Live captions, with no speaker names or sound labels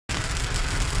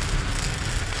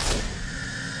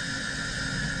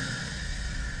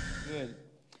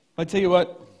I tell you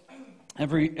what,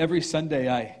 every Sunday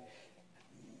I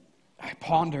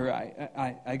ponder,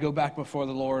 I go back before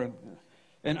the Lord,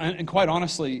 and quite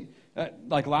honestly,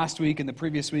 like last week and the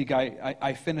previous week,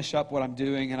 I finish up what I'm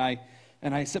doing, and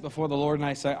I sit before the Lord and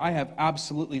I say, I have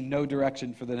absolutely no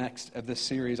direction for the next of this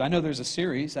series. I know there's a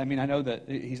series. I mean, I know that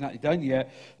He's not done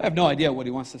yet. I have no idea what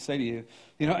He wants to say to you.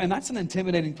 And that's an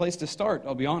intimidating place to start,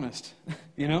 I'll be honest.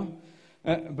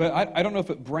 But I don't know if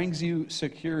it brings you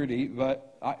security, but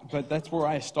that's where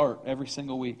I start every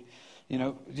single week.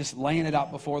 Just laying it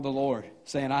out before the Lord,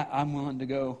 saying, I'm willing to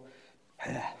go.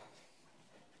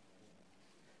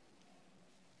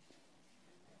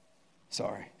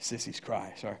 Sorry, sissies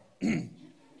cry, sorry.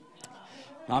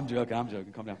 I'm joking,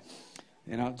 calm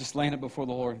down. Just laying it before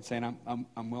the Lord and saying,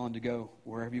 I'm willing to go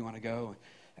wherever you want to go.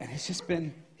 And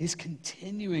He's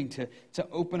continuing to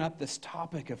open up this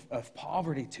topic of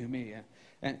poverty to me.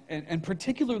 And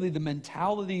particularly the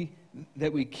mentality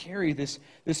that we carry, this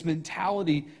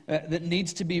mentality that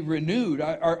needs to be renewed,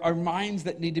 our minds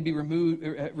that need to be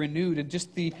renewed, and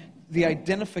just the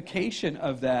identification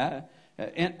of that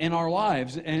in our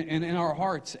lives and in our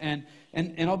hearts. And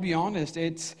I'll be honest,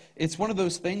 it's one of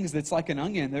those things that's like an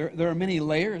onion. There are many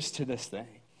layers to this thing.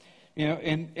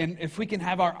 And if we can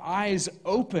have our eyes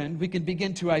open, we can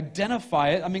begin to identify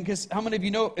it. I mean, because how many of you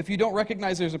know if you don't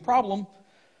recognize there's a problem,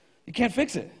 you can't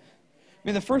fix it? I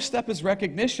mean, the first step is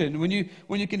recognition. When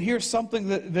you can hear something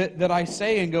that I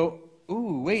say and go,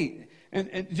 ooh, wait. And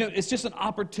it's just an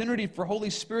opportunity for Holy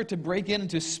Spirit to break in and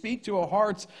to speak to our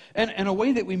hearts in a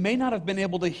way that we may not have been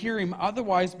able to hear Him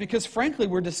otherwise, because frankly,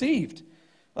 we're deceived.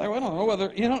 Like, I don't know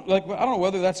whether, I don't know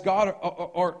whether that's God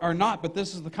or not, but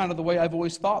this is the way I've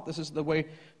always thought. This is the way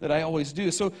that I always do.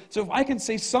 So if I can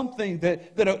say something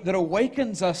that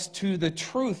awakens us to the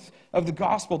truth of the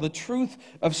gospel, the truth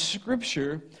of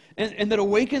Scripture, and that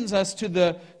awakens us to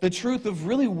the truth of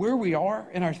really where we are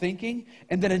in our thinking,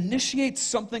 and that initiates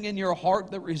something in your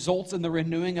heart that results in the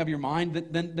renewing of your mind,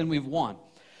 then we've won.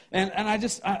 And I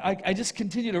just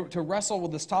continue to wrestle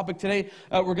with this topic. Today,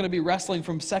 we're going to be wrestling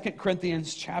from 2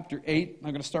 Corinthians chapter 8.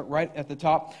 I'm going to start right at the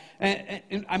top.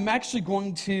 And I'm actually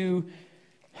going to,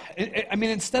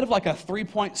 instead of like a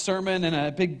 3-point sermon and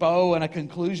a big bow and a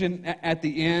conclusion at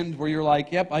the end where you're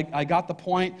like, yep, I got the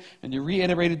point, and you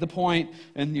reiterated the point,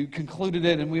 and you concluded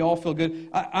it, and we all feel good.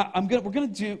 We're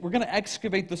going to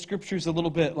excavate the Scriptures a little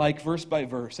bit, like verse by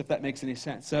verse, if that makes any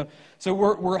sense. So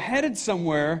we're headed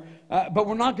somewhere, but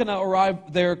we're not going to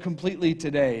arrive there completely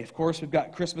today. Of course, we've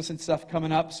got Christmas and stuff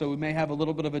coming up, so we may have a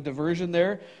little bit of a diversion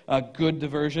there, a good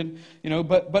diversion,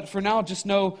 But for now, just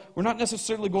know we're not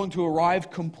necessarily going to arrive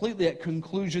completely at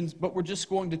conclusions, but we're just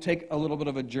going to take a little bit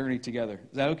of a journey together.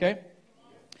 Is that okay?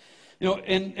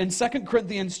 In 2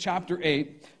 Corinthians chapter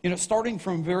 8, starting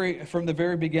from the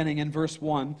very beginning in verse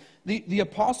 1, the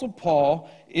Apostle Paul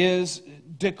is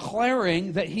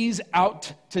declaring that he's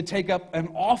out to take up an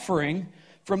offering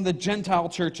from the Gentile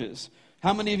churches.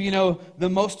 How many of you know the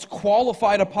most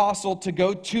qualified apostle to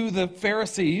go to the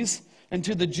Pharisees and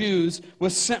to the Jews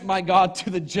was sent by God to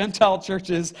the Gentile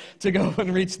churches to go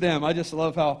and reach them? I just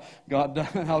love how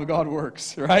God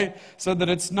works, right? So that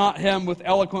it's not him with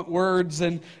eloquent words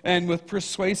and with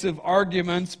persuasive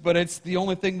arguments, but it's the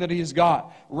only thing that he's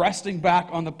got. Resting back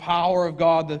on the power of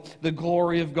God, the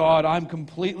glory of God. I'm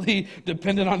completely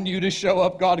dependent on you to show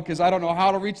up, God, because I don't know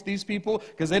how to reach these people,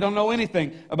 because they don't know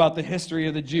anything about the history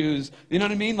of the Jews. You know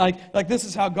what I mean? Like this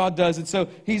is how God does it. So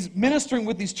he's ministering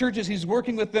with these churches, he's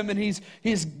working with them, and he's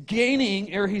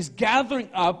gathering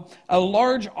up a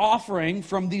large offering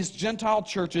from these Gentile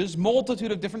churches,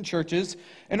 multitude of different churches,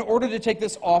 in order to take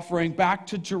this offering back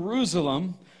to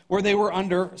Jerusalem, where they were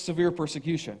under severe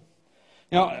persecution.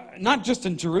 Not just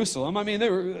in Jerusalem.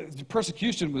 The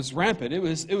persecution was rampant. It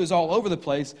was all over the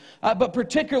place. But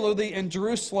particularly in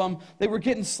Jerusalem, they were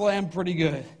getting slammed pretty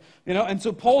good. And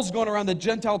so Paul's going around the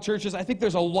Gentile churches. I think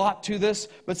there's a lot to this,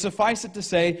 but suffice it to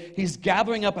say, he's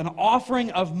gathering up an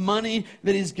offering of money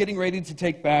that he's getting ready to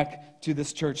take back to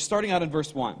this church. Starting out in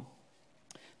verse 1. It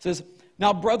says,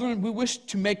 "Now, brethren, we wish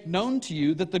to make known to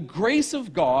you that the grace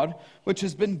of God, which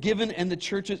has been given in the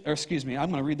churches," I'm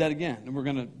going to read that again, and we're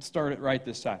going to start it right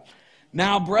this time.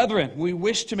 "Now, brethren, we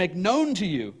wish to make known to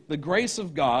you the grace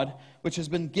of God, which has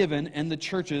been given in the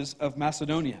churches of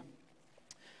Macedonia."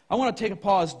 I want to take a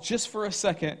pause just for a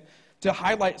second to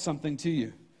highlight something to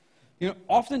you.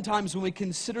 Oftentimes when we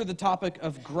consider the topic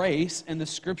of grace in the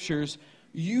Scriptures,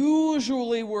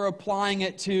 usually we're applying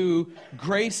it to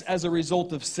grace as a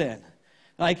result of sin.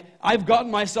 Like, I've gotten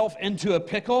myself into a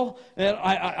pickle, and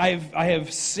I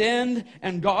have sinned,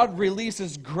 and God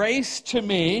releases grace to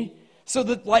me so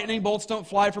that lightning bolts don't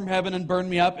fly from heaven and burn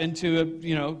me up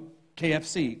into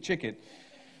KFC chicken,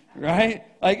 right?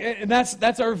 Like, and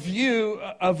that's our view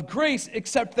of grace,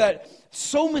 except that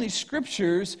so many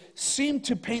scriptures seem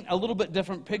to paint a little bit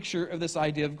different picture of this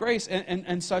idea of grace,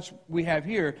 and such we have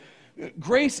here.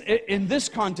 Grace in this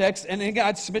context, and again,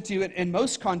 I'd submit to you in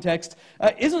most contexts,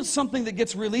 isn't something that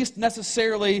gets released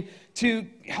necessarily to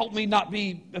help me not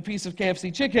be a piece of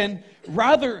KFC chicken.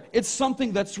 Rather, it's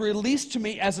something that's released to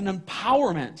me as an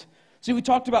empowerment. See, we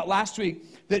talked about last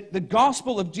week that the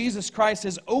gospel of Jesus Christ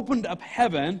has opened up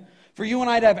heaven for you and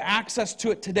I to have access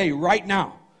to it today, right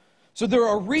now. So there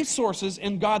are resources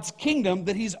in God's kingdom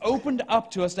that He's opened up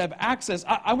to us to have access.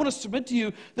 I want to submit to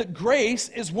you that grace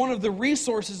is one of the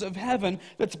resources of heaven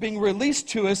that's being released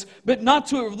to us, but not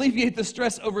to alleviate the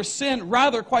stress over sin,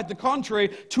 rather, quite the contrary,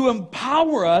 to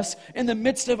empower us in the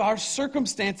midst of our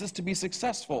circumstances to be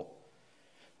successful.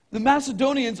 The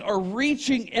Macedonians are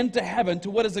reaching into heaven to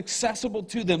what is accessible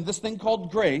to them, this thing called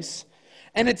grace,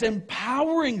 and it's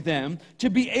empowering them to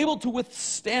be able to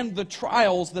withstand the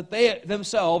trials that they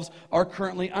themselves are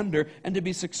currently under and to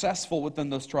be successful within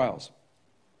those trials.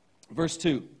 Verse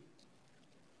 2.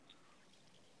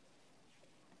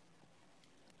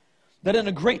 That in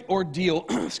a great ordeal,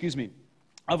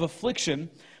 of affliction,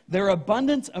 their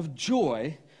abundance of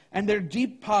joy and their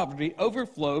deep poverty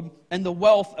overflowed in the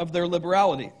wealth of their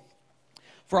liberality.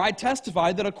 For I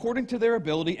testify that according to their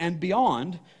ability and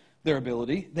beyond their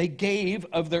ability, they gave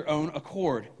of their own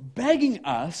accord, begging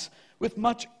us with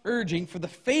much urging for the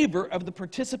favor of the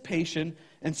participation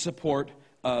and support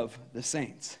of the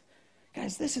saints.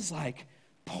 Guys, this is like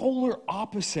polar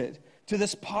opposite to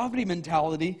this poverty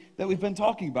mentality that we've been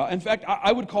talking about. In fact,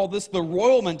 I would call this the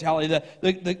royal mentality,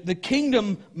 the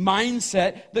kingdom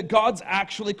mindset that God's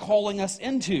actually calling us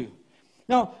into.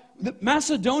 Now,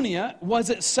 Macedonia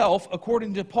was itself,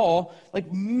 according to Paul,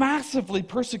 like massively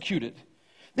persecuted.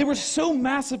 They were so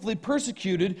massively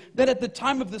persecuted that at the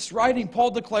time of this writing,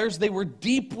 Paul declares they were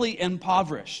deeply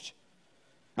impoverished.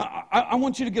 Now, I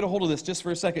want you to get a hold of this just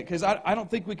for a second, because I don't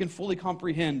think we can fully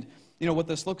comprehend, what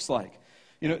this looks like.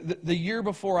 The year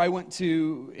before I went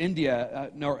to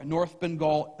India, West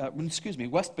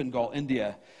Bengal,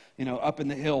 India, up in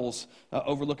the hills,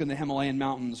 overlooking the Himalayan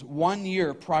mountains. 1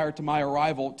 year prior to my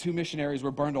arrival, 2 missionaries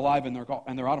were burned alive in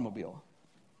their automobile.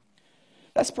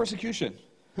 That's persecution.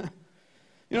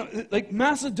 Like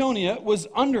Macedonia was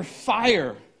under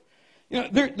fire.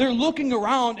 They're looking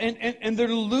around and they're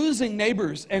losing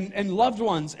neighbors and loved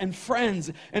ones and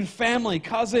friends and family,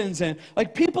 cousins, and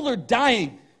like people are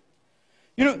dying.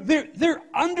 They're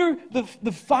under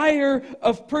the fire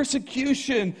of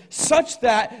persecution such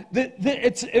that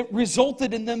it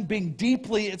resulted in them being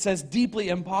deeply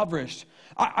impoverished.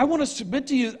 I want to submit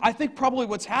to you, I think probably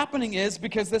what's happening is,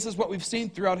 because this is what we've seen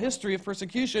throughout history of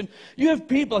persecution, you have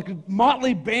people, like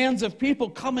motley bands of people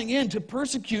coming in to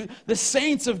persecute the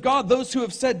saints of God, those who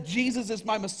have said, Jesus is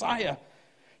my Messiah,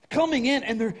 coming in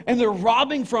and they're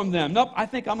robbing from them. Nope, I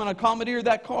think I'm going to commandeer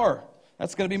that car.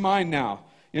 That's going to be mine now.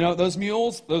 Those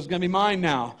mules, those are going to be mine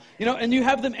now. And you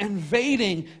have them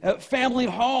invading family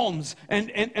homes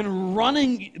and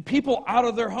running people out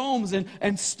of their homes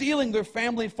and stealing their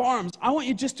family farms. I want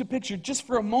you just to picture, just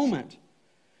for a moment,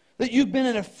 that you've been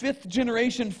in a 5th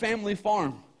generation family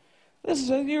farm.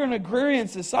 You're an agrarian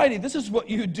society. This is what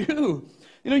you do.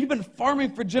 You've been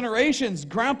farming for generations.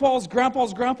 Grandpas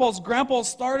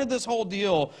started this whole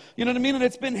deal. You know what I mean? And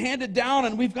it's been handed down,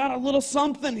 and we've got a little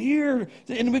something here,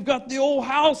 and we've got the old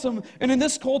house. And in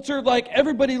this culture, like,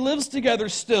 everybody lives together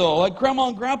still. Like, grandma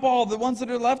and grandpa, the ones that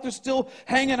are left, are still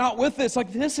hanging out with us.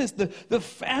 Like, this is the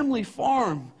family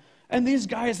farm. And these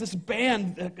guys, this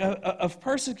band of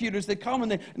persecutors, they come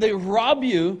and they rob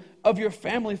you of your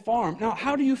family farm. Now,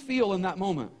 how do you feel in that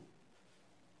moment?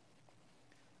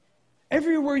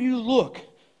 Everywhere you look,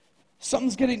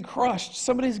 something's getting crushed.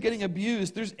 Somebody's getting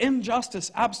abused. There's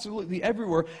injustice absolutely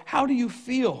everywhere. How do you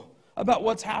feel about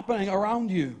what's happening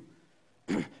around you?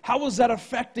 How is that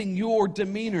affecting your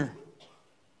demeanor?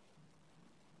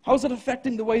 How is it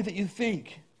affecting the way that you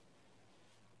think?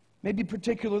 Maybe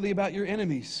particularly about your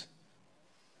enemies.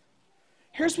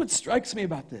 Here's what strikes me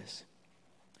about this.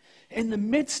 In the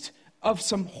midst of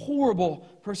some horrible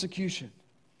persecution,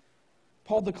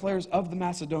 Paul declares of the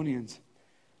Macedonians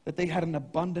that they had an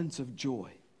abundance of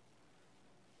joy.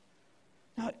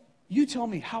 Now, you tell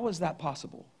me, how is that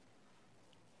possible?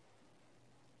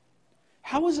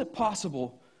 How is it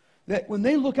possible that when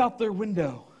they look out their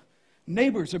window,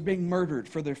 neighbors are being murdered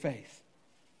for their faith?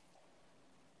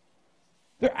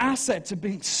 Their assets are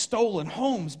being stolen,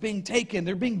 homes being taken,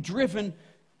 they're being driven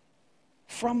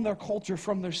from their culture,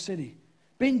 from their city,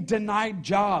 being denied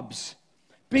jobs,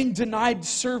 being denied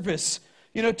service,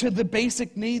 to the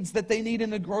basic needs that they need in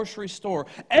the grocery store.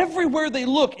 Everywhere they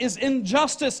look is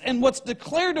injustice and what's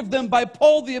declared of them by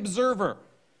Paul the Observer.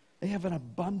 They have an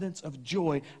abundance of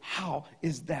joy. How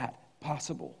is that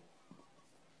possible?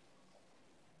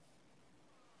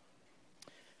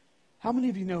 How many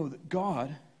of you know that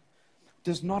God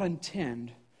does not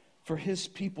intend for his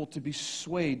people to be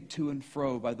swayed to and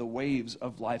fro by the waves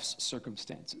of life's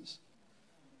circumstances?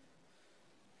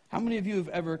 How many of you have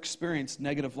ever experienced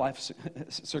negative life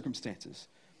circumstances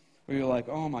where you're like,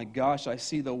 oh my gosh, I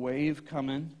see the wave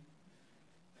coming?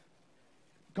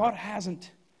 God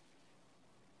hasn't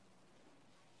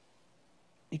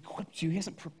equipped you. He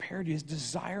hasn't prepared you. His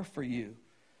desire for you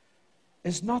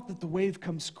is not that the wave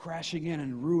comes crashing in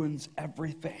and ruins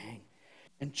everything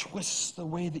and twists the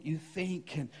way that you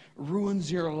think and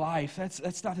ruins your life.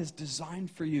 That's not his design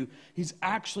for you. He's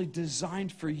actually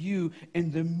designed for you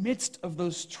in the midst of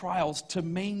those trials to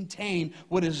maintain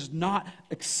what is not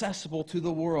accessible to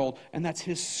the world, and that's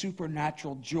his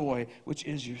supernatural joy, which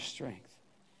is your strength.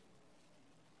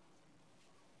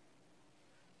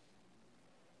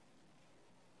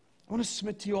 I want to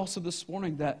submit to you also this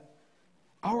morning that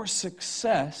our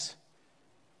success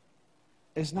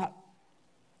is not,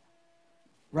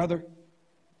 rather,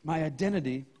 my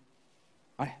identity.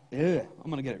 I'm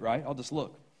going to get it right. I'll just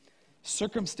look.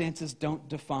 Circumstances don't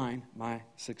define my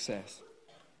success.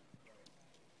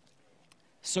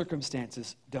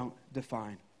 Circumstances don't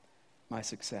define my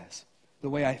success. The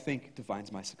way I think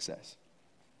defines my success.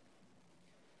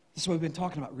 This is what we've been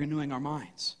talking about, renewing our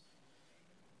minds.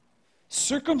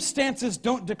 Circumstances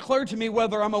don't declare to me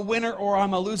whether I'm a winner or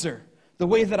I'm a loser. The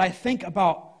way that I think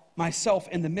about myself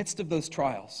in the midst of those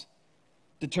trials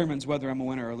determines whether I'm a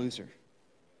winner or a loser.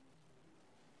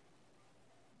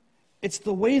 It's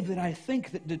the way that I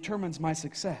think that determines my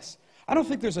success. I don't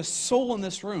think there's a soul in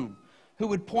this room who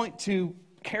would point to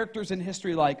characters in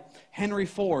history like Henry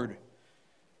Ford,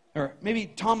 or maybe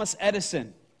Thomas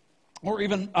Edison, or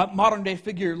even a modern day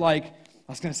figure like,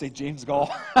 I was going to say James Gall.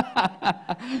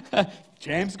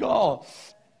 James Gall.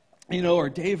 Or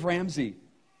Dave Ramsey.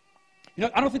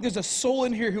 I don't think there's a soul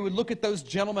in here who would look at those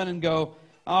gentlemen and go,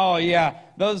 oh yeah,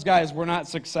 those guys were not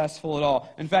successful at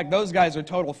all. In fact, those guys are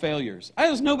total failures.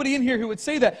 There's nobody in here who would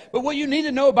say that. But what you need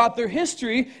to know about their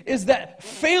history is that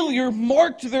failure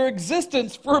marked their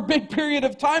existence for a big period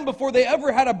of time before they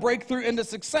ever had a breakthrough into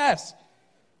success.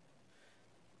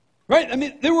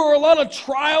 Right? There were a lot of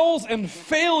trials and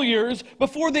failures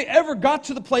before they ever got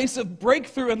to the place of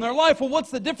breakthrough in their life. Well,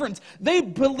 what's the difference? They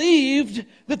believed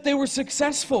that they were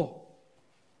successful.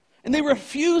 And they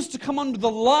refused to come under the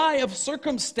lie of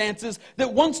circumstances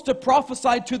that wants to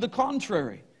prophesy to the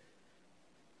contrary.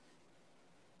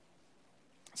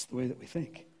 That's the way that we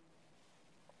think.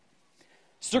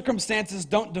 Circumstances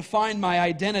don't define my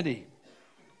identity.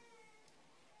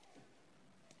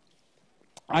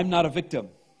 I'm not a victim.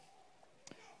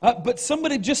 But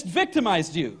somebody just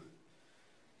victimized you.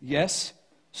 Yes,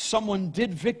 someone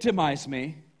did victimize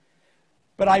me,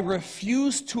 but I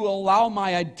refuse to allow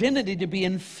my identity to be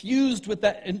infused with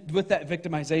that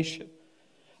victimization.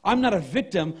 I'm not a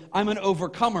victim, I'm an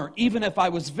overcomer, even if I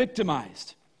was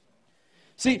victimized.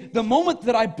 See, the moment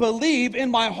that I believe in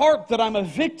my heart that I'm a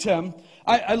victim,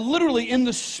 I literally, in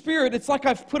the spirit, it's like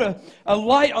I've put a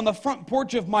light on the front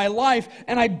porch of my life,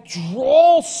 and I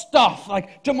draw stuff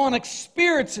like demonic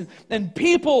spirits and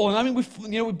people. And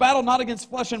we battle not against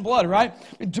flesh and blood, right?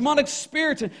 And demonic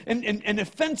spirits and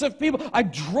offensive people. I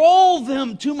draw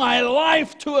them to my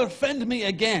life to offend me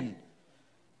again.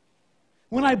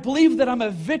 When I believe that I'm a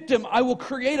victim, I will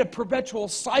create a perpetual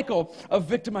cycle of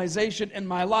victimization in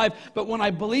my life. But when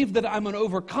I believe that I'm an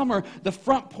overcomer, the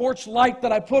front porch light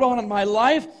that I put on in my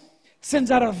life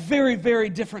sends out a very, very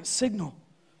different signal.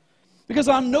 Because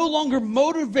I'm no longer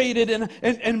motivated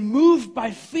and moved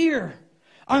by fear.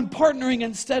 I'm partnering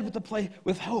instead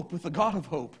with hope, with the God of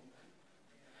hope.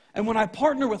 And when I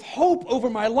partner with hope over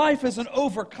my life as an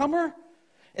overcomer,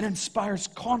 it inspires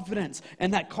confidence.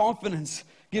 And that confidence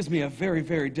gives me a very,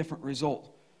 very different result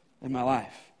in my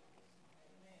life.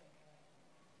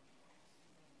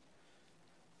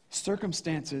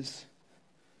 Circumstances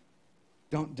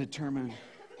don't determine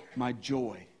my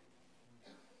joy.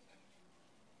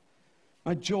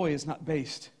 My joy is not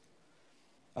based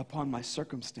upon my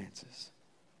circumstances.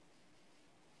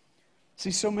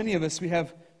 See, so many of us, we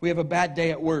have a bad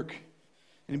day at work.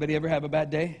 Anybody ever have a bad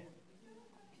day?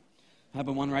 I'm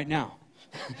having one right now.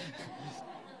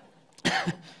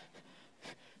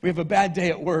 We have a bad day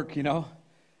at work, and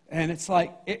it's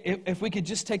like, if we could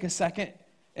just take a second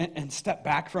and step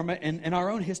back from it, and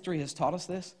our own history has taught us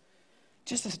this,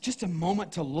 just a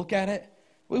moment to look at it,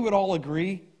 we would all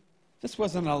agree This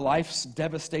wasn't a life's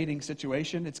devastating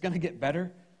situation. It's going to get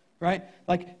better, right?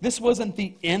 Like, this wasn't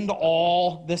the end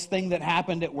all, this thing that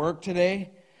happened at work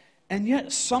today. And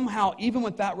yet, somehow, even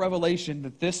with that revelation,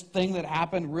 that this thing that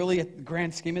happened really, at the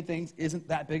grand scheme of things, isn't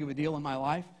that big of a deal in my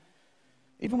life,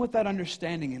 even with that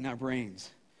understanding in our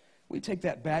brains, we take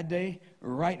that bad day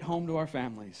right home to our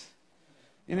families.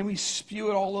 And then we spew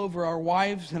it all over our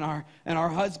wives and our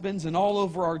husbands and all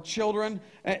over our children.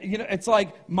 It's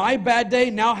like my bad day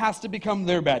now has to become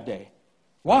their bad day.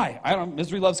 Why?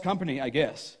 Misery loves company, I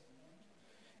guess.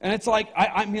 And it's like,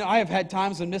 I have had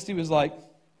times when Misty was like,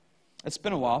 it's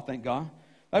been a while, thank God.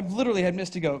 I've literally had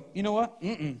Misty go, you know what?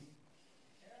 You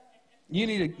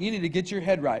need to get your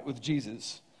head right with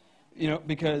Jesus.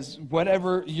 Because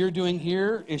whatever you're doing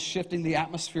here is shifting the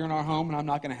atmosphere in our home, and I'm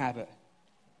not going to have it.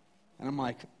 And I'm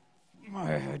like,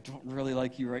 I don't really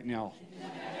like you right now.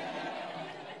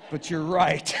 But you're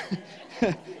right.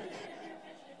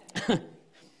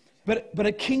 But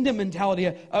a kingdom mentality,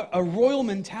 a royal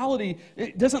mentality,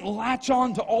 it doesn't latch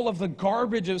on to all of the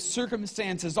garbage of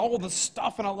circumstances, all of the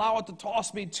stuff, and allow it to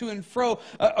toss me to and fro.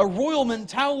 A royal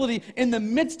mentality in the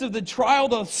midst of the trial,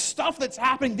 the stuff that's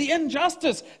happening, the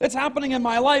injustice that's happening in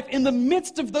my life, in the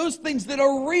midst of those things that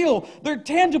are real, they're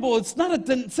tangible. It's not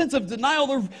a sense of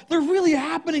denial. They're really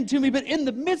happening to me. But in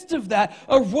the midst of that,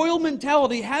 a royal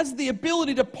mentality has the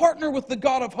ability to partner with the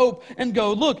God of hope and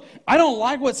go, look, I don't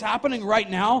like what's happening right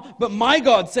now, but my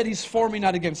God said He's for me,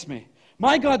 not against me.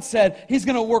 My God said He's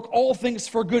going to work all things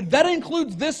for good. That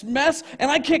includes this mess, and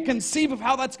I can't conceive of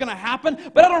how that's going to happen,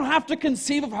 but I don't have to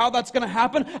conceive of how that's going to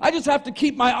happen. I just have to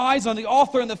keep my eyes on the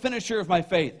author and the finisher of my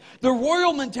faith. The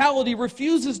royal mentality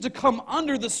refuses to come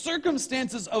under the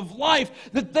circumstances of life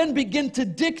that then begin to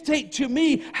dictate to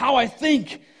me how I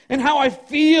think and how I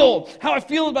feel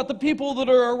about the people that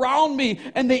are around me,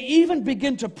 and they even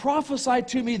begin to prophesy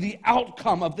to me the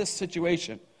outcome of this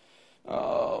situation.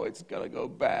 Oh, it's going to go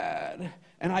bad.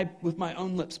 And I, with my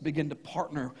own lips, begin to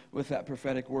partner with that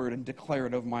prophetic word and declare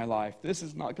it over my life. This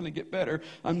is not going to get better.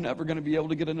 I'm never going to be able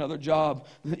to get another job.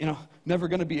 Never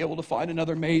going to be able to find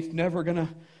another mate.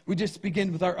 We just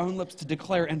begin with our own lips to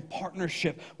declare in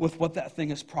partnership with what that thing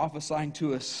is prophesying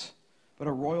to us. But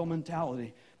a royal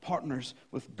mentality partners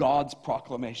with God's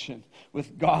proclamation,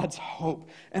 with God's hope.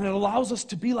 And it allows us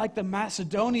to be like the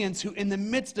Macedonians who, in the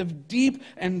midst of deep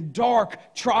and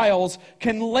dark trials,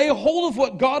 can lay hold of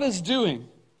what God is doing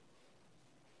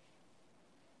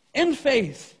in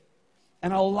faith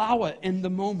and allow it in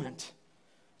the moment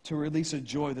to release a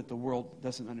joy that the world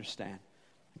doesn't understand,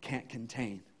 can't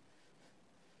contain,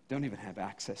 don't even have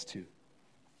access to.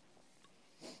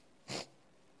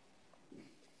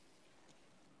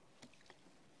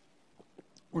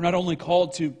 We're not only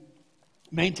called to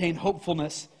maintain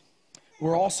hopefulness,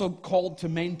 we're also called to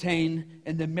maintain,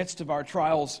 in the midst of our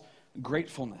trials,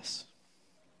 gratefulness.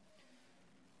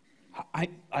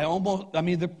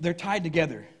 They're tied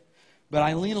together, but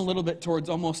I lean a little bit towards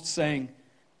almost saying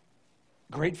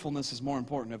gratefulness is more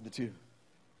important of the two.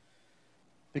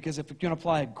 Because if you're going to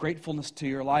apply gratefulness to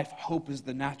your life, hope is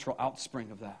the natural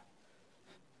outspring of that.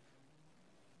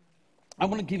 I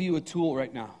want to give you a tool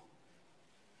right now.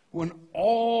 When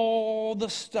all the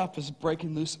stuff is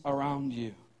breaking loose around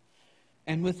you,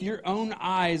 and with your own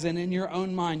eyes and in your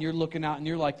own mind, you're looking out and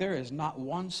you're like, there is not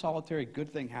one solitary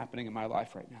good thing happening in my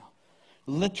life right now.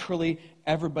 Literally,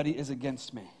 everybody is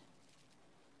against me.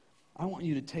 I want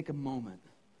you to take a moment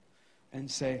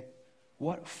and say,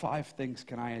 what 5 things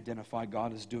can I identify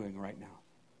God is doing right now?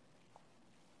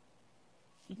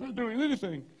 He's not doing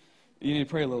anything. You need to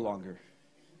pray a little longer.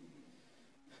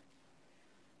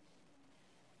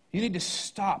 You need to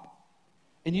stop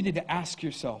and you need to ask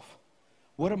yourself,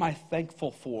 what am I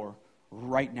thankful for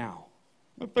right now?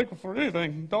 I'm not thankful for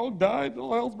anything. Dog died,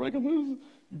 all hell's breaking loose.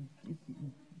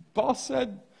 Boss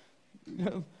said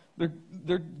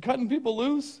they're cutting people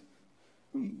loose.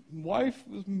 Wife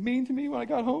was mean to me when I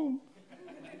got home.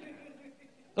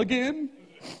 Again.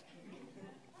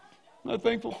 Not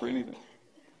thankful for anything.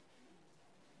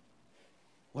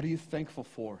 What are you thankful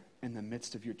for in the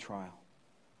midst of your trial?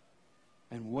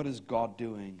 And what is God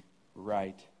doing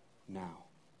right now?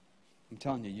 I'm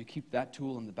telling you, you keep that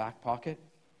tool in the back pocket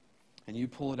and you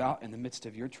pull it out in the midst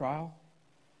of your trial,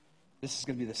 this is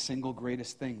going to be the single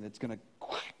greatest thing that's going to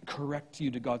correct you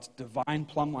to God's divine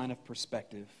plumb line of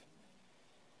perspective,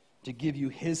 to give you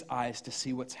His eyes to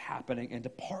see what's happening and to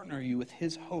partner you with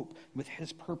His hope, with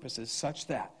His purposes, such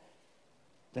that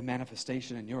the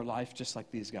manifestation in your life, just like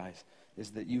these guys,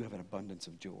 is that you have an abundance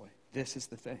of joy. This is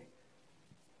the thing.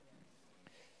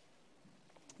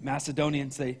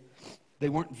 Macedonians, they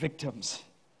weren't victims.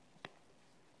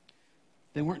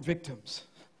 They weren't victims.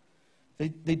 They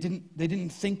didn't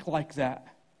think like that.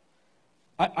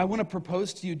 I want to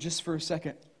propose to you just for a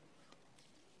second.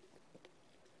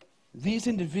 These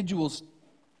individuals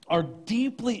are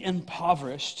deeply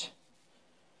impoverished,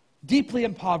 deeply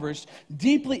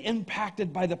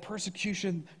impacted by the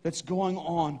persecution that's going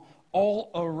on all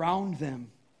around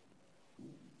them.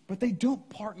 But they don't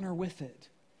partner with it.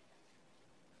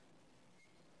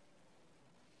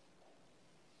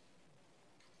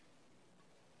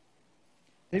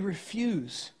 They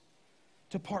refuse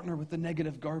to partner with the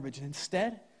negative garbage. And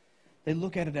instead, they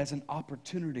look at it as an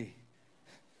opportunity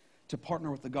to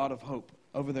partner with the God of hope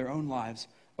over their own lives,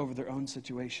 over their own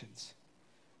situations.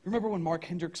 Remember when Mark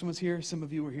Hendrickson was here? Some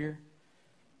of you were here.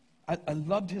 I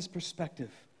loved his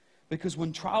perspective, because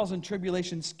when trials and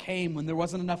tribulations came, when there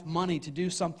wasn't enough money to do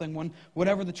something, when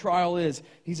whatever the trial is,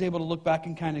 he's able to look back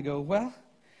and kind of go, well,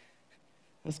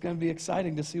 it's going to be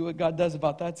exciting to see what God does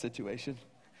about that situation.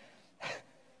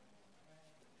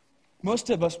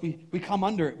 Most of us, we come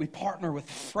under it. We partner with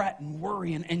fret and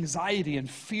worry and anxiety and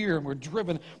fear, and we're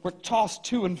driven, we're tossed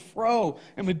to and fro,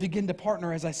 and we begin to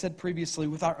partner, as I said previously,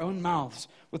 with our own mouths,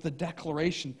 with the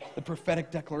declaration, the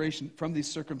prophetic declaration from these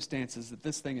circumstances that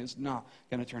this thing is not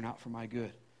going to turn out for my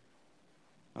good.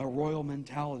 A royal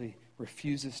mentality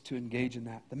refuses to engage in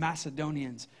that. The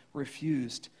Macedonians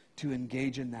refused to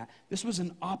engage in that. This was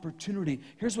an opportunity.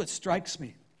 Here's what strikes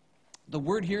me. The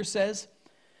word here says,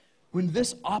 when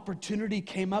this opportunity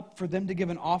came up for them to give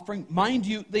an offering, mind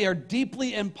you, they are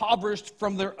deeply impoverished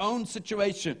from their own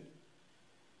situation.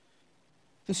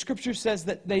 The scripture says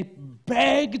that they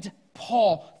begged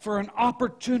Paul for an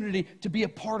opportunity to be a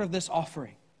part of this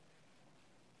offering.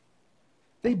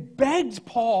 They begged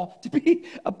Paul to be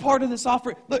a part of this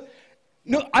offering. Look,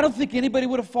 no, I don't think anybody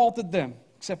would have faulted them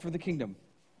except for the kingdom.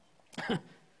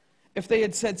 If they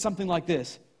had said something like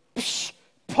this,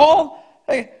 Paul,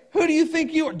 hey, who do you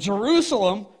think you are?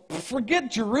 Jerusalem? Forget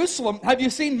Jerusalem. Have you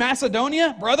seen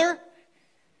Macedonia, brother?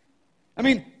 I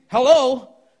mean, hello?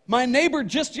 My neighbor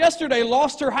just yesterday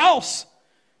lost her house.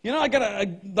 You know, I got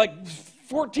like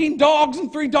 14 dogs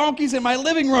and 3 donkeys in my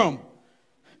living room.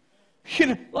 You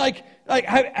know, like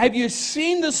have you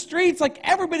seen the streets? Like,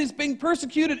 everybody's being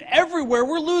persecuted everywhere.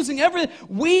 We're losing everything.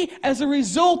 We, as a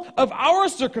result of our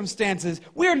circumstances,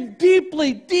 we are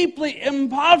deeply, deeply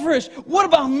impoverished. What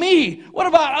about me? What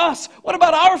about us? What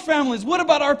about our families? What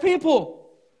about our people?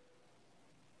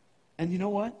 And you know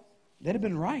what? They'd have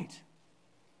been right.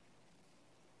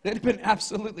 They'd have been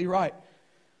absolutely right.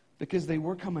 Because they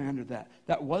were coming under that.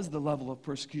 That was the level of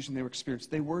persecution they were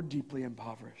experiencing. They were deeply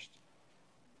impoverished.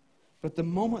 But the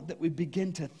moment that we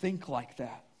begin to think like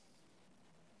that,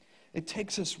 it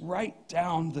takes us right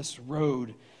down this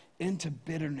road into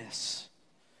bitterness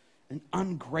and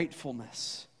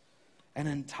ungratefulness and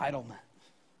entitlement.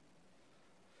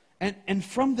 And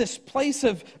from this place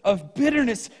of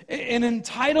bitterness and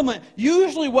entitlement,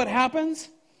 usually what happens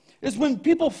is when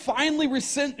people finally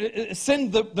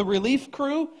send the relief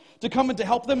crew to come and to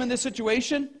help them in this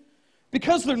situation,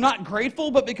 because they're not grateful,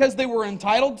 but because they were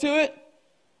entitled to it,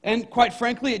 and quite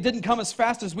frankly, it didn't come as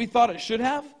fast as we thought it should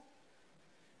have.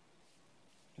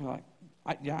 You're like,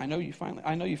 I know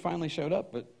you finally showed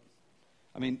up, but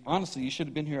I mean, honestly, you should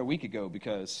have been here a week ago,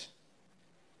 because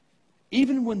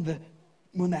even when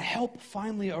the help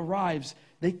finally arrives,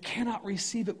 they cannot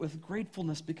receive it with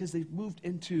gratefulness because they've moved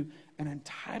into an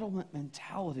entitlement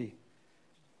mentality.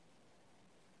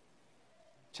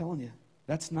 I'm telling you,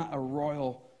 that's not a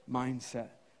royal mindset.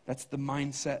 That's the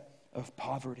mindset of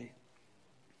poverty.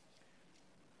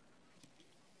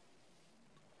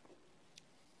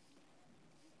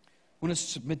 I want to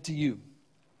submit to you.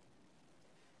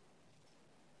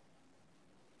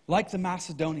 Like the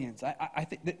Macedonians, I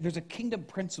think that there's a kingdom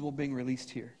principle being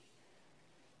released here.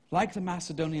 Like the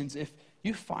Macedonians, if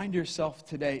you find yourself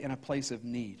today in a place of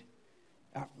need,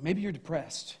 maybe you're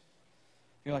depressed.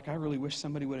 You're like, I really wish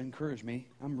somebody would encourage me.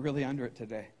 I'm really under it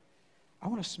today. I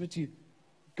want to submit to you,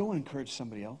 go and encourage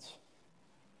somebody else.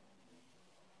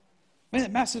 Man, the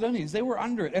Macedonians, they were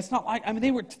under it. It's not like, I mean,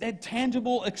 they had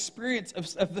tangible experience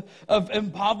of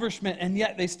impoverishment, and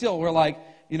yet they still were like,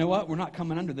 you know what? We're not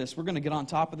coming under this. We're going to get on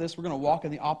top of this. We're going to walk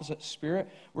in the opposite spirit.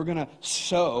 We're going to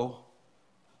sow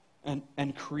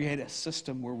and create a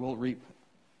system where we'll reap.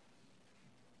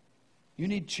 You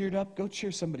need cheered up? Go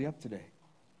cheer somebody up today.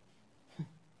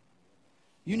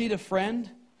 You need a friend?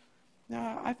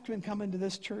 Now, I've been coming to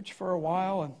this church for a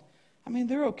while, and I mean,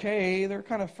 they're okay, they're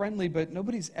kind of friendly, but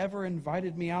nobody's ever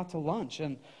invited me out to lunch,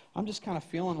 and I'm just kind of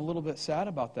feeling a little bit sad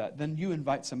about that. Then you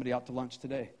invite somebody out to lunch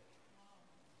today.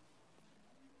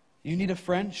 You need a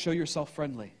friend? Show yourself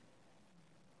friendly.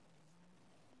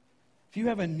 if you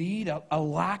have a need, a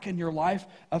lack in your life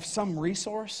of some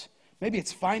resource, maybe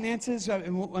it's finances,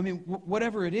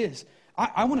 whatever it is,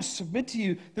 I want to submit to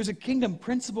you, there's a kingdom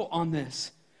principle on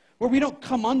this, where we don't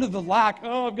come under the lack.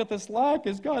 Oh, I've got this lack.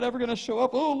 Is God ever going to show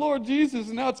up? Oh, Lord Jesus.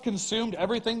 And now it's consumed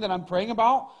everything that I'm praying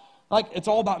about. Like it's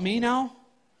all about me now.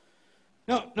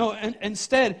 No. And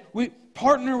instead, we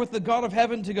partner with the God of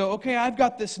heaven to go, okay, I've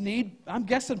got this need. I'm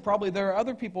guessing probably there are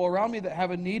other people around me that have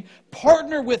a need.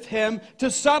 Partner with Him to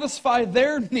satisfy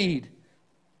their need.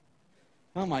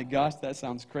 Oh my gosh, that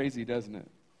sounds crazy, doesn't it?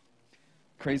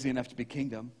 Crazy enough to be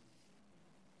kingdom.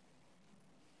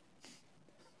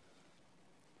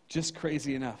 Just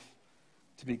crazy enough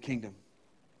to be kingdom.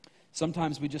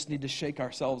 Sometimes we just need to shake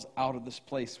ourselves out of this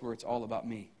place where it's all about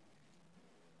me.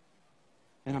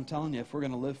 And I'm telling you, if we're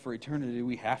going to live for eternity,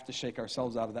 we have to shake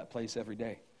ourselves out of that place every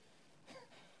day.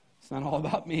 It's not all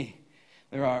about me.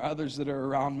 There are others that are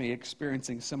around me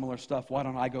experiencing similar stuff. Why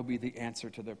don't I go be the answer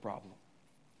to their problem?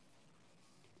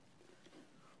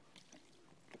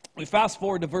 We fast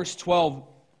forward to verse 12.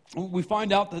 We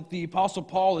find out that the Apostle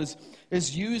Paul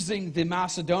is using the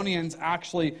Macedonians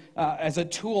actually as a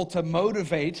tool to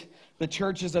motivate the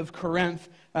churches of Corinth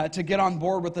to get on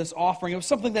board with this offering. It was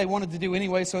something they wanted to do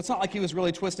anyway, so it's not like he was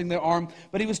really twisting their arm,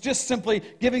 but he was just simply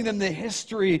giving them the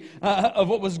history of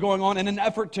what was going on in an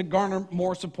effort to garner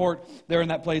more support there in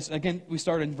that place. Again, we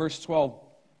start in verse 12.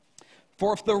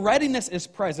 For if the readiness is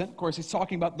present, of course, he's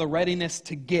talking about the readiness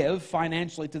to give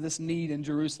financially to this need in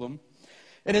Jerusalem.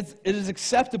 It is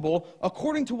acceptable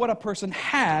according to what a person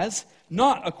has,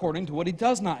 not according to what he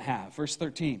does not have. Verse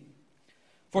 13.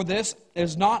 For this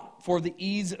is not for the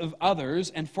ease of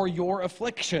others and for your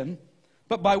affliction,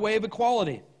 but by way of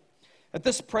equality. At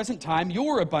this present time,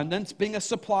 your abundance being a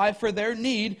supply for their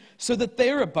need, so that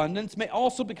their abundance may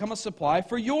also become a supply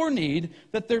for your need,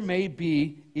 that there may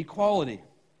be equality.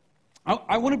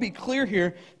 I want to be clear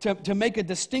here to make a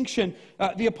distinction.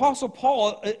 The Apostle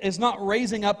Paul is not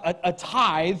raising up a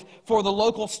tithe for the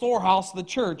local storehouse of the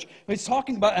church. He's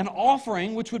talking about an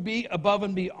offering which would be above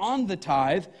and beyond the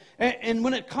tithe. And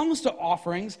when it comes to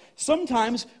offerings,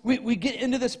 sometimes we get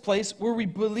into this place where we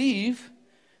believe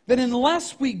that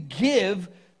unless we give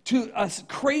to a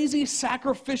crazy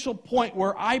sacrificial point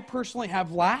where I personally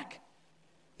have lack,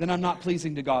 then I'm not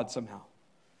pleasing to God somehow.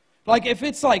 Like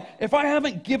if I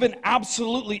haven't given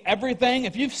absolutely everything,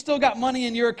 if you've still got money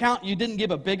in your account and you didn't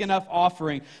give a big enough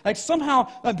offering, like somehow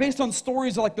based on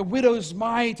stories like the widow's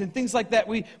mite and things like that,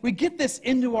 we get this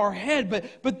into our head.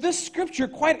 But this scripture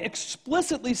quite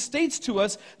explicitly states to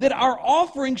us that our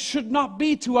offering should not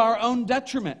be to our own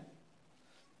detriment.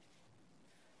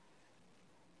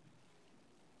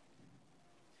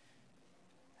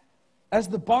 As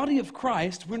the body of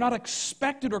Christ, we're not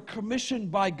expected or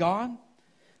commissioned by God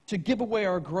to give away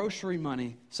our grocery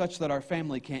money such that our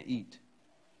family can't eat.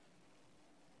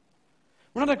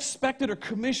 We're not expected or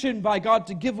commissioned by God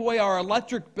to give away our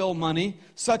electric bill money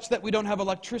such that we don't have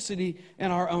electricity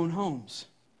in our own homes.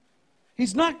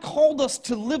 He's not called us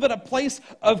to live at a place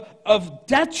of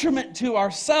detriment to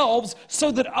ourselves so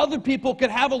that other people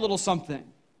could have a little something.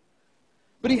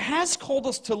 But He has called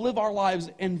us to live our lives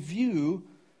in view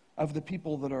of the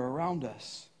people that are around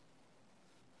us.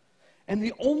 And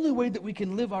the only way that we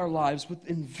can live our lives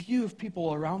in view of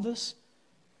people around us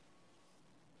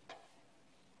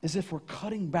is if we're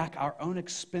cutting back our own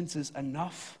expenses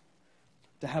enough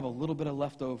to have a little bit of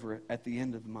leftover at the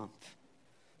end of the month.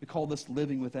 We call this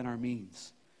living within our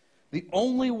means. The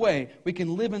only way we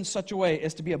can live in such a way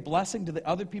is to be a blessing to the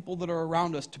other people that are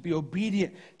around us, to be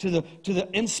obedient to the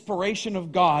inspiration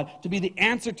of God, to be the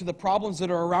answer to the problems that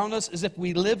are around us, is if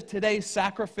we live today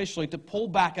sacrificially, to pull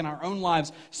back in our own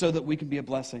lives so that we can be a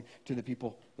blessing to the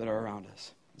people that are around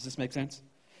us. Does this make sense?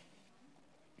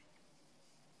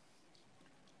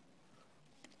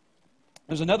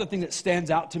 There's another thing that stands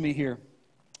out to me here,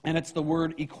 and it's the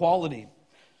word equality.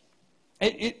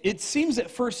 It seems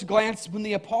at first glance when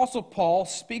the Apostle Paul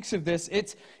speaks of this,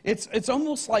 it's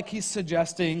almost like he's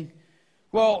suggesting,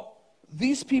 well,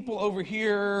 these people over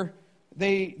here,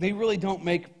 they really don't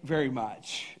make very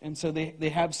much. And so they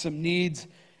have some needs.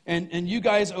 And you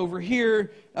guys over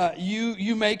here,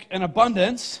 you make an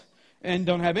abundance and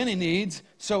don't have any needs.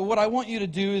 So what I want you to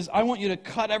do is I want you to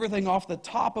cut everything off the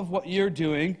top of what you're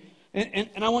doing. And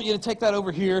I want you to take that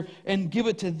over here and give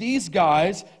it to these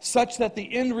guys such that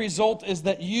the end result is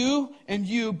that you and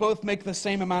you both make the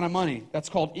same amount of money. That's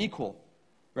called equal,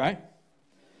 right?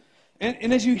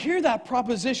 And as you hear that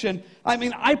proposition, I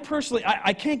mean, I personally,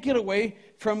 I can't get away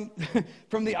from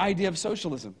the idea of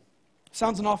socialism.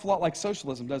 Sounds an awful lot like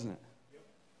socialism, doesn't it?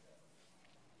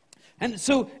 And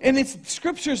it's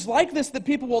scriptures like this that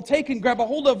people will take and grab a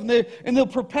hold of, and they'll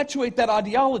perpetuate that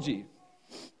ideology.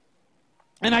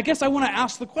 And I guess I want to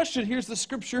ask the question, here's the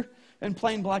scripture in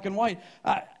plain black and white.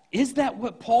 Is that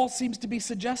what Paul seems to be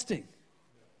suggesting?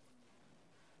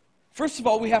 First of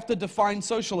all, we have to define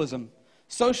socialism.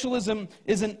 Socialism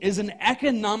is an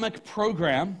economic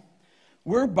program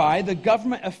whereby the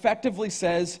government effectively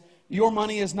says, your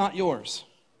money is not yours.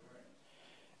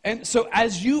 And so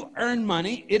as you earn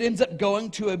money, it ends up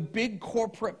going to a big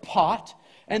corporate pot,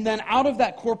 and then out of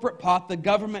that corporate pot, the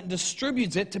government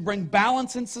distributes it to bring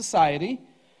balance in society.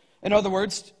 In other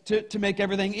words, to make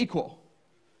everything equal.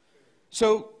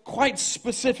 So quite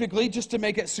specifically, just to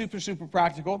make it super, super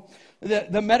practical,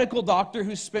 the medical doctor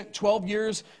who spent 12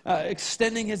 years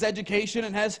extending his education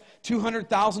and has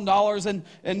 $200,000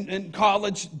 in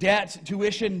college debt,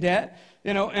 tuition debt,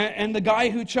 and the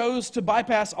guy who chose to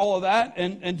bypass all of that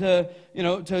and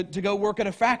to go work at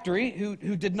a factory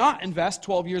who did not invest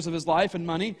 12 years of his life and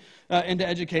money into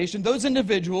education, those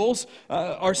individuals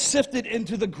are sifted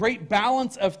into the great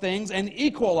balance of things and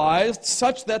equalized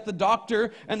such that the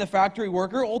doctor and the factory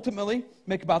worker ultimately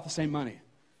make about the same money.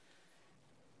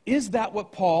 Is that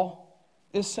what Paul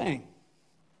is saying?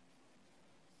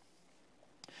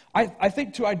 I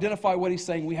think to identify what he's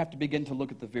saying, we have to begin to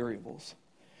look at the variables.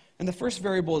 And the first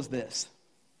variable is this.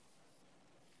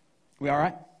 We all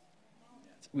right?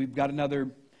 We've got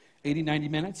another 80, 90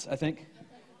 minutes, I think.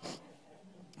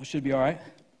 I should be all right.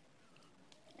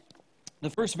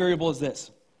 The first variable is this.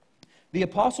 The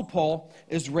Apostle Paul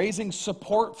is raising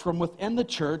support from within the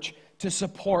church to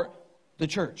support the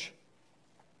church.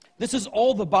 This is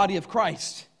all the body of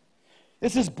Christ.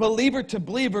 This is believer to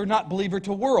believer, not believer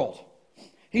to world.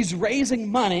 He's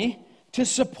raising money to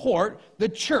support the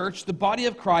church, the body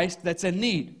of Christ that's in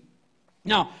need.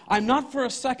 Now, I'm not for a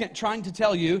second trying to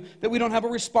tell you that we don't have a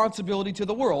responsibility to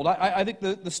the world. I think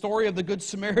the story of the Good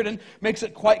Samaritan makes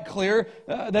it quite clear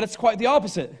that it's quite the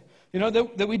opposite.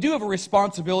 That we do have a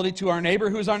responsibility to our neighbor.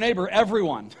 Who's our neighbor?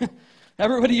 Everyone.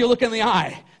 Everybody you look in the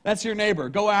eye, that's your neighbor.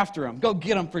 Go after him. Go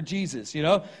get him for Jesus,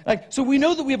 So we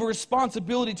know that we have a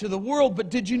responsibility to the world, but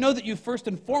did you know that you first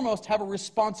and foremost have a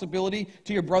responsibility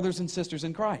to your brothers and sisters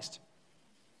in Christ?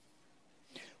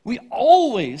 We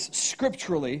always,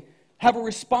 scripturally, have a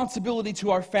responsibility to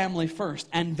our family first,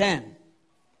 and then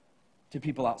to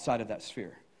people outside of that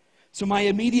sphere. So my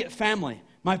immediate family,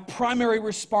 my primary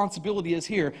responsibility is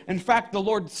here. In fact, the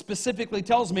Lord specifically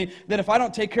tells me that if I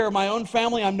don't take care of my own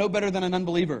family, I'm no better than an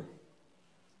unbeliever.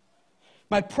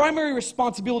 My primary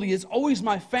responsibility is always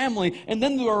my family, and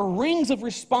then there are rings of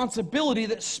responsibility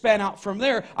that span out from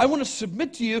there. I want to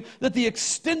submit to you that the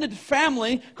extended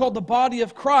family, called the body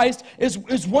of Christ, is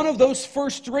one of those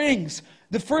first rings.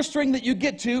 The first ring that you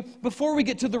get to before we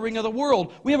get to the ring of the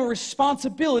world. We have a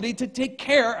responsibility to take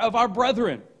care of our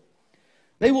brethren.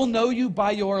 They will know you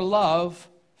by your love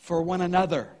for one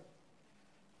another.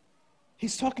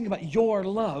 He's talking about your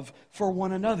love for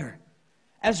one another.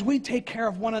 As we take care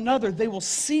of one another, they will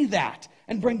see that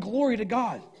and bring glory to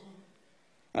God.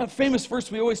 A famous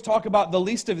verse we always talk about, the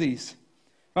least of these.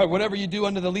 Right, whatever you do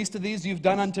unto the least of these, you've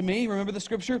done unto me. Remember the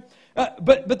scripture?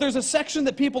 But there's a section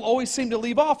that people always seem to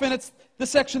leave off, and it's the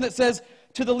section that says,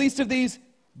 to the least of these,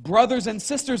 brothers and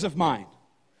sisters of mine.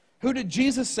 Who did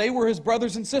Jesus say were his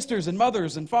brothers and sisters and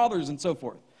mothers and fathers and so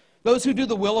forth? Those who do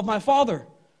the will of my Father.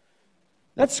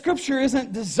 That scripture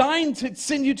isn't designed to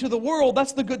send you to the world.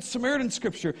 That's the Good Samaritan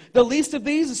scripture. The least of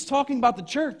these is talking about the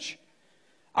church.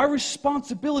 Our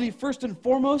responsibility, first and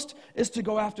foremost, is to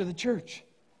go after the church.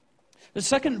 The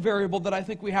second variable that I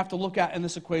think we have to look at in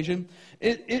this equation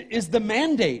is the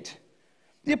mandate.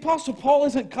 The Apostle Paul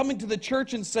isn't coming to the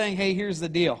church and saying, hey, here's the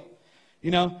deal.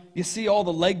 You see all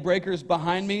the leg breakers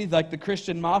behind me, like the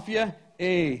Christian mafia?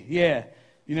 Hey, yeah.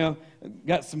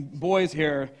 Got some boys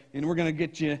here, and we're going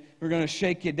to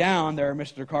shake you down there,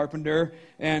 Mr. Carpenter,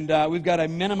 and we've got a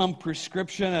minimum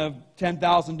prescription of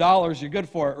 $10,000. You're good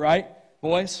for it, right,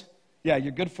 boys? Yeah,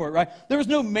 you're good for it, right? There was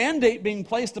no mandate being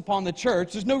placed upon the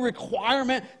church. There's no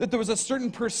requirement that there was a certain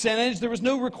percentage. There was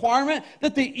no requirement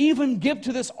that they even give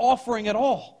to this offering at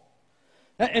all.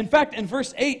 In fact, in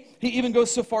verse 8, he even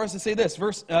goes so far as to say this,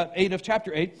 verse 8 of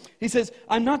chapter 8, he says,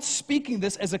 I'm not speaking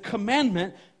this as a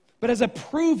commandment, but as I'm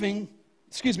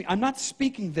not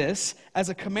speaking this as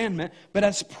a commandment, but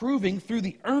as proving through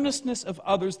the earnestness of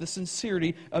others the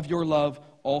sincerity of your love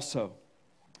also.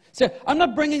 So I'm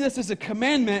not bringing this as a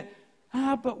commandment,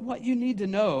 but what you need to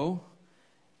know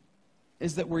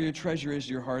is that where your treasure is,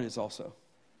 your heart is also.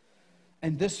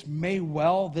 And this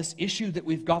issue that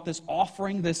we've got, this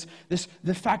offering,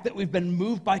 the fact that we've been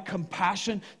moved by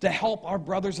compassion to help our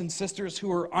brothers and sisters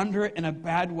who are under it in a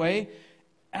bad way,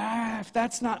 if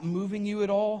that's not moving you at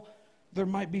all, there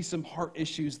might be some heart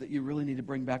issues that you really need to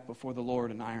bring back before the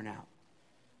Lord and iron out.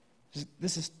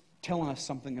 This is telling us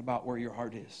something about where your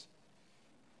heart is.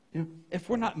 You know, if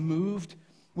we're not moved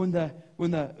when the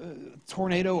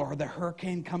tornado or the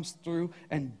hurricane comes through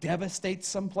and devastates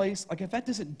someplace, like if that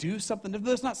doesn't do something, if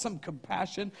there's not some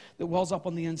compassion that wells up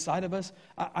on the inside of us,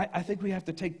 I think we have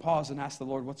to take pause and ask the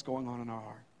Lord what's going on in our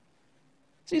heart.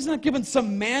 See, he's not giving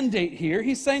some mandate here.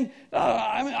 He's saying,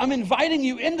 I'm inviting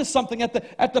you into something at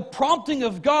the prompting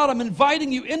of God. I'm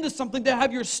inviting you into something to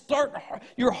have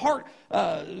your heart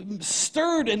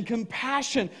stirred in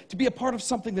compassion, to be a part of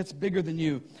something that's bigger than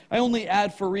you. I only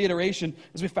add for reiteration,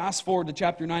 as we fast forward to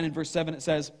chapter 9 and verse 7, it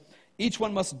says, each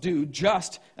one must do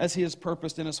just as he has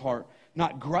purposed in his heart,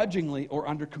 not grudgingly or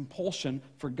under compulsion,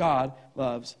 for God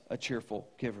loves a cheerful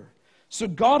giver. So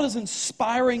God is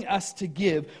inspiring us to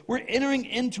give. We're entering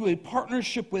into a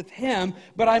partnership with Him,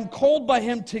 but I'm called by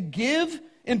Him to give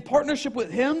in partnership with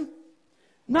Him,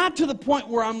 not to the point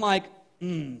where I'm like,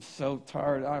 so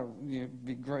tired, I'm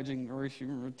begrudging, or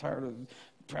I'm tired of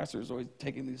pastors always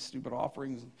taking these stupid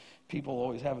offerings, and people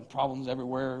always having problems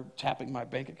everywhere, tapping my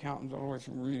bank account.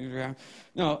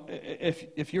 No,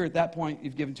 if you're at that point,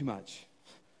 you've given too much.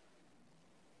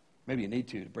 Maybe you need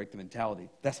to break the mentality.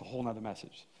 That's a whole other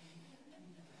message.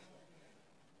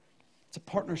 It's a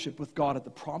partnership with God at the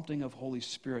prompting of Holy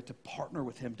Spirit to partner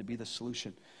with Him to be the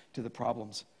solution to the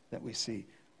problems that we see.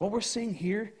 What we're seeing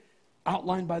here,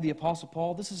 outlined by the Apostle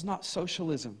Paul, this is not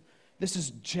socialism. This is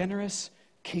generous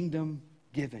kingdom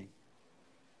giving.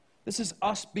 This is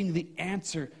us being the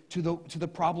answer to the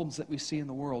problems that we see in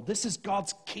the world. This is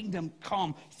God's kingdom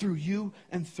come through you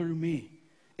and through me.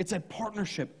 It's a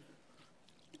partnership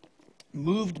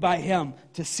moved by Him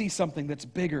to see something that's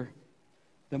bigger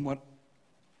than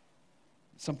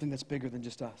something that's bigger than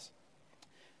just us.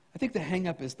 I think the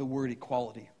hang-up is the word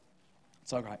equality.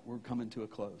 It's all right, we're coming to a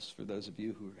close for those of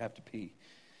you who have to pee.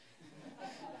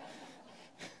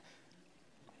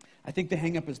 I think the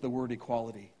hang-up is the word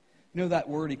equality. You know, that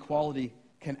word equality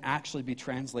can actually be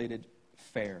translated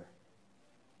fair.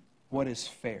 What is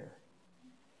fair?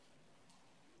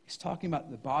 He's talking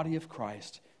about the body of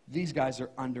Christ. These guys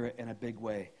are under it in a big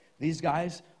way. These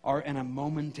guys are in a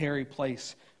momentary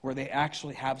place where they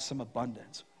actually have some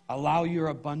abundance. Allow your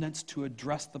abundance to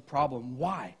address the problem.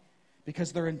 Why?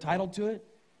 Because they're entitled to it?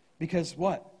 Because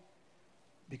what?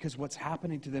 Because what's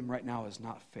happening to them right now is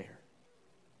not fair.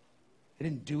 They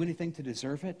didn't do anything to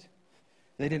deserve it.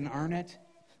 They didn't earn it.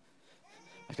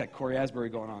 I've got Corey Asbury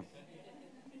going on.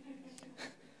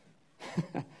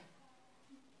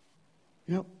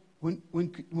 You know,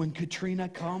 when Katrina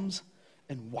comes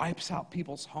and wipes out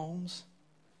people's homes,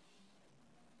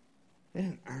 they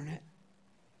didn't earn it.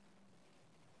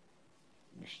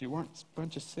 If you weren't a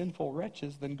bunch of sinful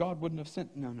wretches, then God wouldn't have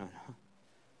sent. No.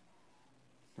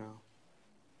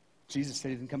 Jesus said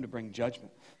He didn't come to bring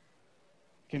judgment.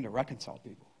 He came to reconcile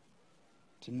people,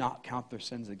 to not count their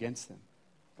sins against them.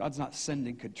 God's not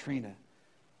sending Katrina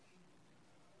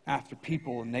after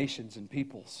people and nations and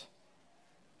peoples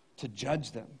to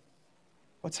judge them.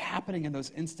 What's happening in those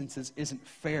instances isn't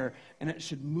fair, and it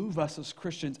should move us as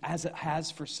Christians, as it has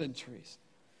for centuries,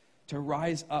 to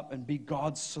rise up and be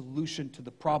God's solution to the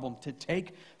problem, to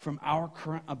take from our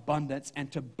current abundance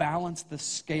and to balance the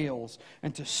scales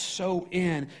and to sow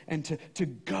in and to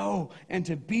go and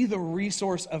to be the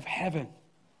resource of heaven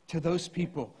to those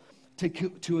people,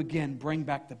 to again bring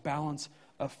back the balance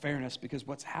of fairness, because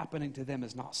what's happening to them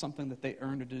is not something that they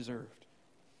earned or deserved.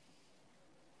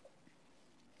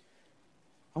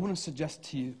 I want to suggest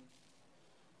to you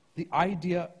the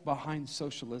idea behind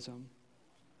socialism,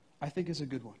 I think, is a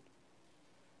good one.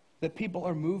 That people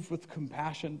are moved with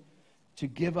compassion to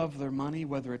give of their money,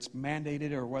 whether it's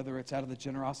mandated or whether it's out of the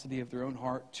generosity of their own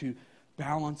heart, to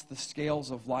balance the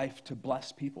scales of life, to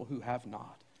bless people who have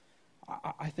not.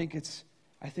 I think it's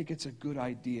a good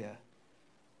idea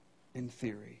in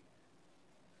theory.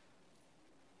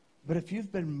 But if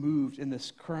you've been moved in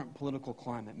this current political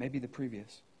climate, maybe the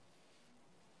previous,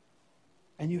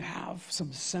 and you have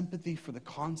some sympathy for the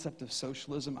concept of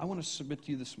socialism, I want to submit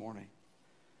to you this morning.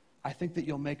 I think that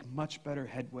you'll make much better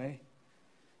headway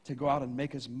to go out and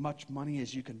make as much money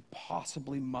as you can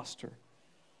possibly muster,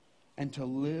 and to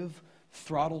live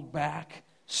throttled back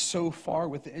so far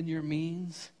within your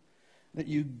means that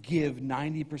you give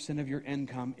 90% of your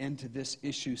income into this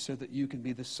issue so that you can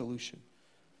be the solution.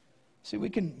 See, we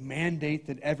can mandate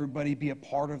that everybody be a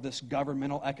part of this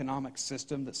governmental economic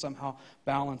system that somehow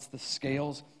balance the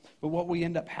scales. But what we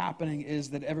end up happening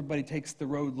is that everybody takes the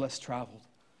road less traveled.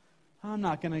 I'm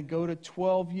not going to go to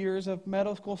 12 years of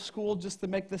medical school just to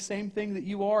make the same thing that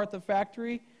you are at the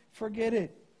factory. Forget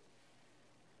it.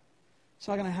 It's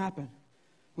not going to happen.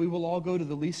 We will all go to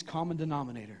the least common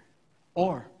denominator.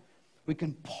 Or we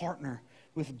can partner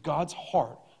with God's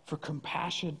heart for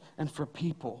compassion and for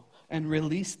people and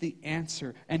release the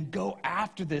answer and go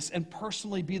after this and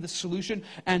personally be the solution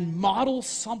and model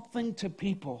something to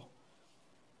people.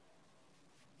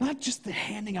 Not just the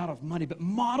handing out of money, but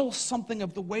model something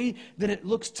of the way that it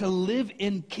looks to live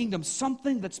in kingdom,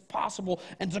 something that's possible,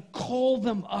 and to call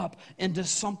them up into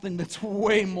something that's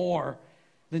way more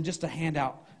than just a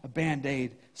handout, a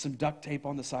Band-Aid, some duct tape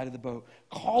on the side of the boat.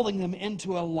 Calling them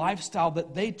into a lifestyle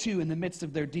that they too, in the midst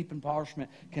of their deep impoverishment,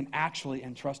 can actually,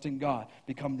 and trusting God,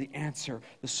 become the answer,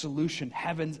 the solution,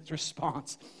 heaven's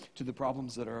response to the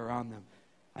problems that are around them.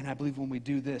 And I believe when we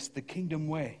do this, the kingdom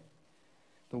way,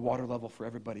 the water level for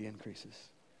everybody increases.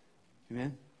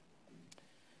 Amen?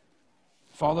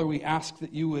 Father, we ask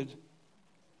that you would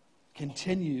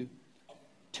continue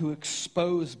to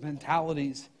expose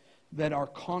mentalities that are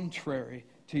contrary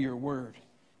to your word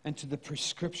and to the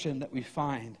prescription that we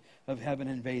find of heaven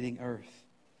invading earth.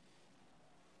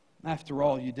 After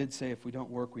all, you did say if we don't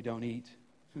work, we don't eat.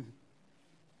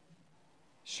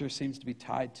 Sure seems to be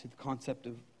tied to the concept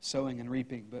of sowing and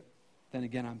reaping, but then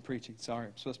again, I'm preaching. Sorry,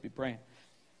 I'm supposed to be praying.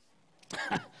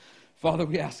 Father,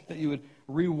 we ask that you would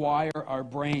rewire our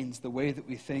brains the way that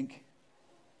we think.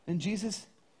 And Jesus,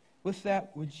 with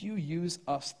that, would you use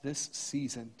us this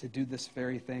season to do this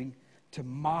very thing, to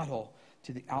model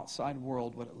to the outside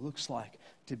world what it looks like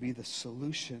to be the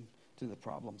solution to the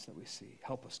problems that we see.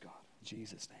 Help us, God. In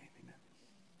Jesus' name,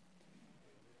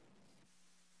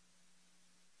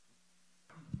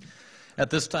 amen. At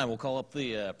this time, we'll call up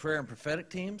the prayer and prophetic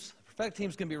teams. The prophetic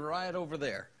teams can be right over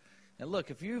there. And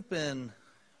look, if you're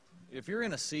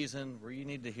in a season where you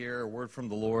need to hear a word from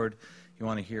the Lord, you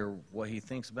want to hear what he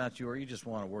thinks about you, or you just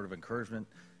want a word of encouragement,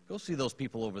 go see those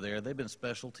people over there. They've been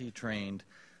specialty trained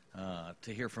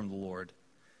to hear from the Lord.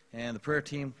 And the prayer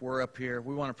team, we're up here.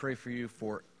 We want to pray for you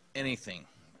for anything.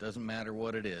 Doesn't matter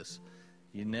what it is.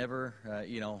 You never,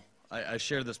 I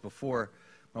shared this before.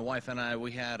 My wife and I,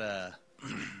 we had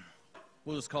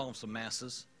we'll just call them some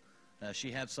masses. She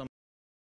had some